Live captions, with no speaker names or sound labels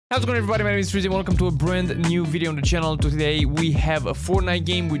How's it going, everybody? My name is FrewZzy. Welcome to a brand new video on the channel. Today we have a Fortnite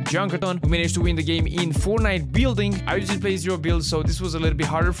game with Junkathon. We managed to win the game in Fortnite building. I usually play 0 build, so this was a little bit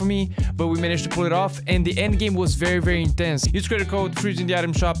harder for me, but we managed to pull it off, and the end game was very intense. Use credit code FrewZzy in the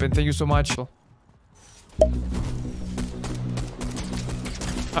item shop, and thank you so much.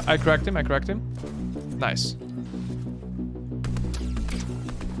 I cracked him. Nice.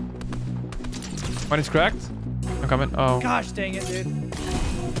 One is cracked. I'm coming. Oh. Gosh dang it, dude.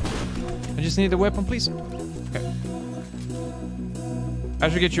 I just need the weapon, please. Okay. I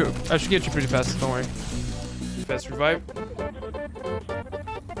should get you pretty fast. Don't worry. Fast revive.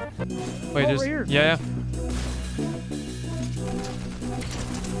 Wait, there's right here. Yeah.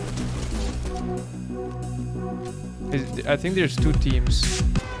 I think there's 2 teams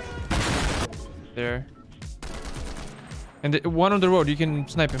there, and one on the road. You can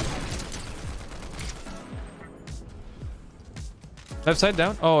snipe him. Left side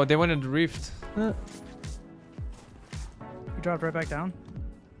down. Oh, they went in the rift. You dropped right back down.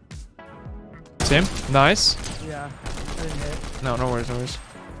 Same. Nice. Yeah, I didn't hit. No worries.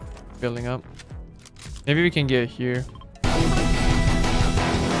 Building up. Maybe we can get here.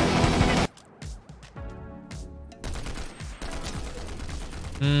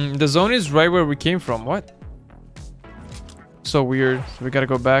 The zone is right where we came from. What? So weird. So we gotta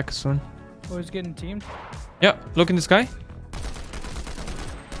go back soon. Oh, he's getting teamed. Yeah, look in the sky.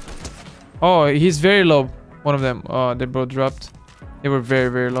 Oh, he's very low. One of them. Oh, they both dropped. They were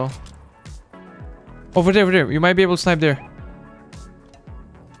very low. Over there. You might be able to snipe there.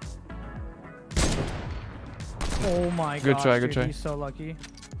 Oh my god. Good try. He's so lucky.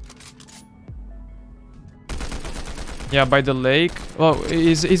 Yeah, by the lake. Oh,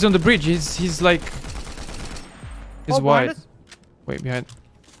 he's on the bridge. He's like... He's wide. Wait, behind.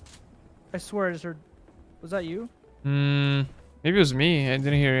 I swear I just heard... Was that you? Maybe it was me. I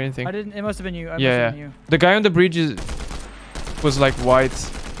didn't hear anything. I didn't. It must have been you. Yeah. The guy on the bridge was like white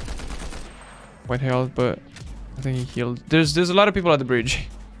health, but I think he healed. There's a lot of people at the bridge,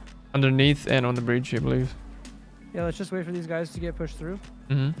 underneath and on the bridge, I believe. Yeah, let's just wait for these guys to get pushed through.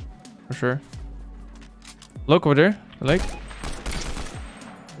 For sure. Look over there, the lake.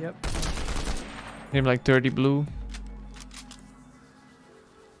 Yep. Need him like 30 blue.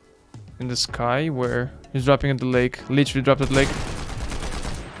 In the sky, where he's dropping at the lake. Literally dropped at the lake.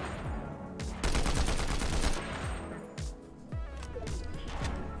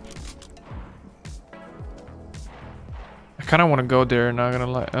 I kind of want to go there, not gonna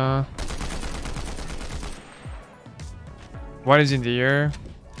lie. One is in the air.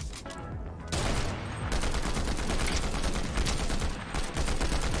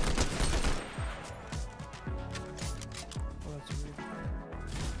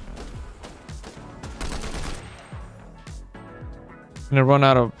 I'm gonna run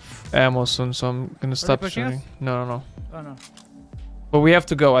out of ammo soon, so I'm gonna stop shooting. No. Oh no. But we have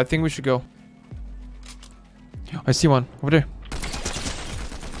to go. I think we should go. I see one over there.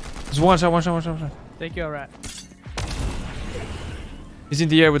 There's one shot. Thank you, rat. He's in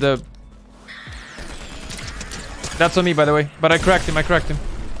the air with a... That's on me, by the way. But I cracked him.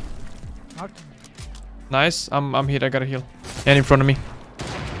 Knocked. Nice. I'm hit. I gotta heal. And in front of me.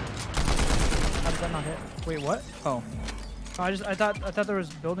 How did that not hit? Wait, what? Oh. I thought there was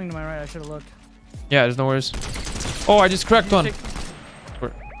building to my right. I should have looked. Yeah, there's no worries. Oh, I just cracked one.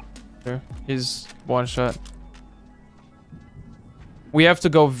 There. He's one shot. We have to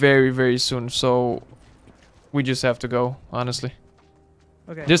go very soon, so we just have to go, honestly.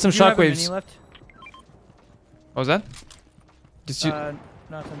 Okay. There's some shockwaves. Left? What was that? Just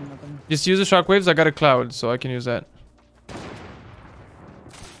nothing. Just use the shockwaves. I got a cloud, so I can use that.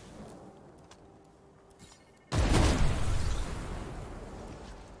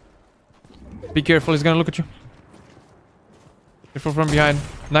 Be careful, he's gonna look at you. Careful from behind.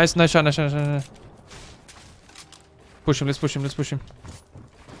 Nice shot. Push him, let's push him.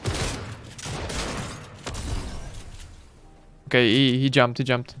 Okay, he jumped.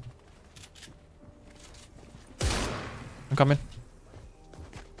 I'm coming.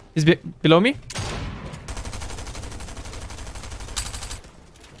 He's below me.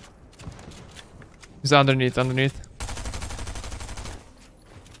 He's underneath.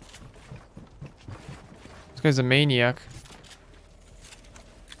 This guy's a maniac.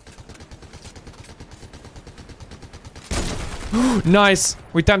 Nice!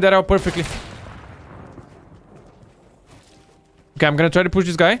 We timed that out perfectly. Okay, I'm gonna try to push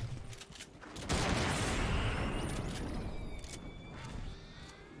this guy.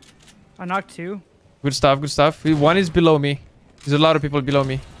 I knocked 2. Good stuff. One is below me. There's a lot of people below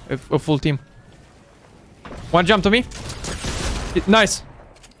me. A full team. One jumped on me. Nice.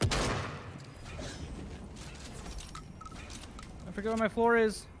 I forget what my floor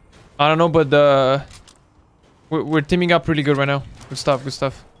is. I don't know, but we're teaming up really good right now. Good stuff, good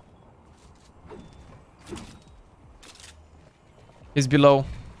stuff. He's below.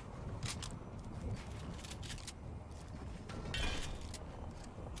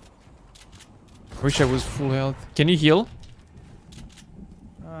 Wish I was full health. Can you heal?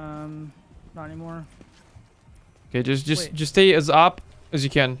 Not anymore. Okay, just stay as up as you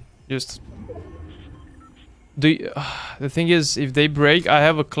can. Just the thing is, if they break, I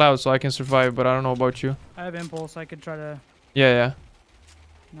have a cloud, so I can survive. But I don't know about you. I have impulse. I could try to. Yeah.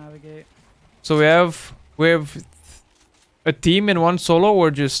 Navigate. So we have a team and one solo,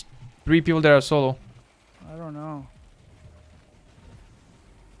 or just 3 people that are solo. I don't know.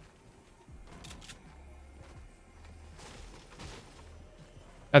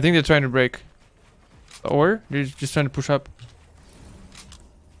 I think they're trying to break. Or they're just trying to push up.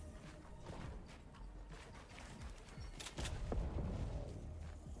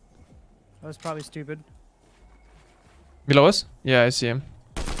 That was probably stupid. Below us? Yeah, I see him.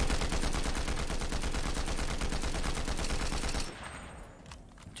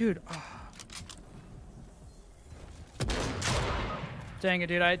 Dude. Oh. Dang it,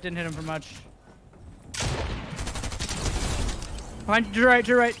 dude. I didn't hit him for much. Behind you, to your right, to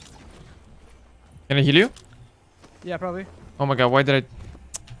your right. Can I heal you? Yeah, probably. Oh my god, why did I...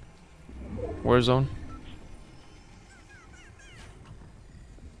 Warzone.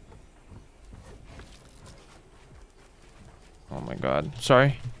 Oh my god,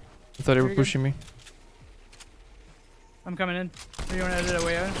 sorry. I thought they were pushing me. I'm coming in. Do you want to edit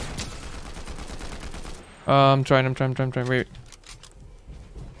away out? I'm trying, wait.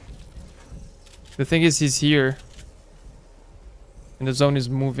 The thing is, he's here. And the zone is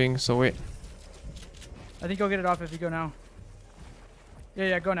moving, so wait. I think you'll get it off if you go now.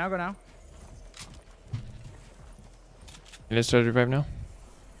 Yeah, go now, go now. Let's try to revive now.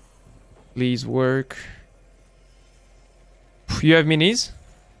 Please work. You have minis?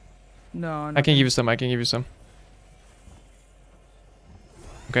 No, I can give you some,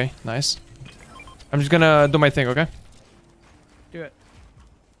 Okay, nice. I'm just gonna do my thing, okay? Do it.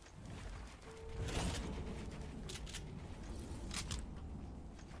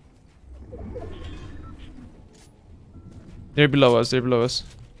 They're below us,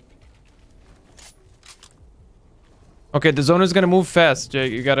 Okay, the zone is gonna move fast,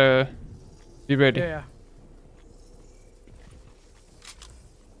 Jake. You gotta be ready. Yeah.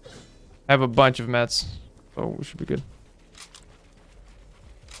 I have a bunch of mats, so we should be good.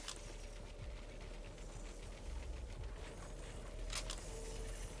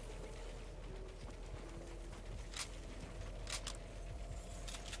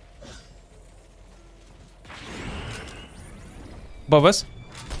 Above us.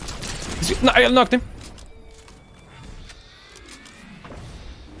 No, I knocked him.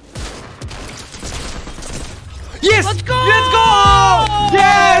 Yes! Let's go! Let's go!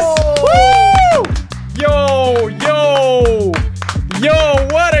 Yes! Woo! Yo!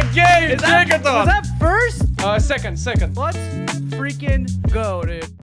 What a game! Was that first? Second. Let's freaking go, dude.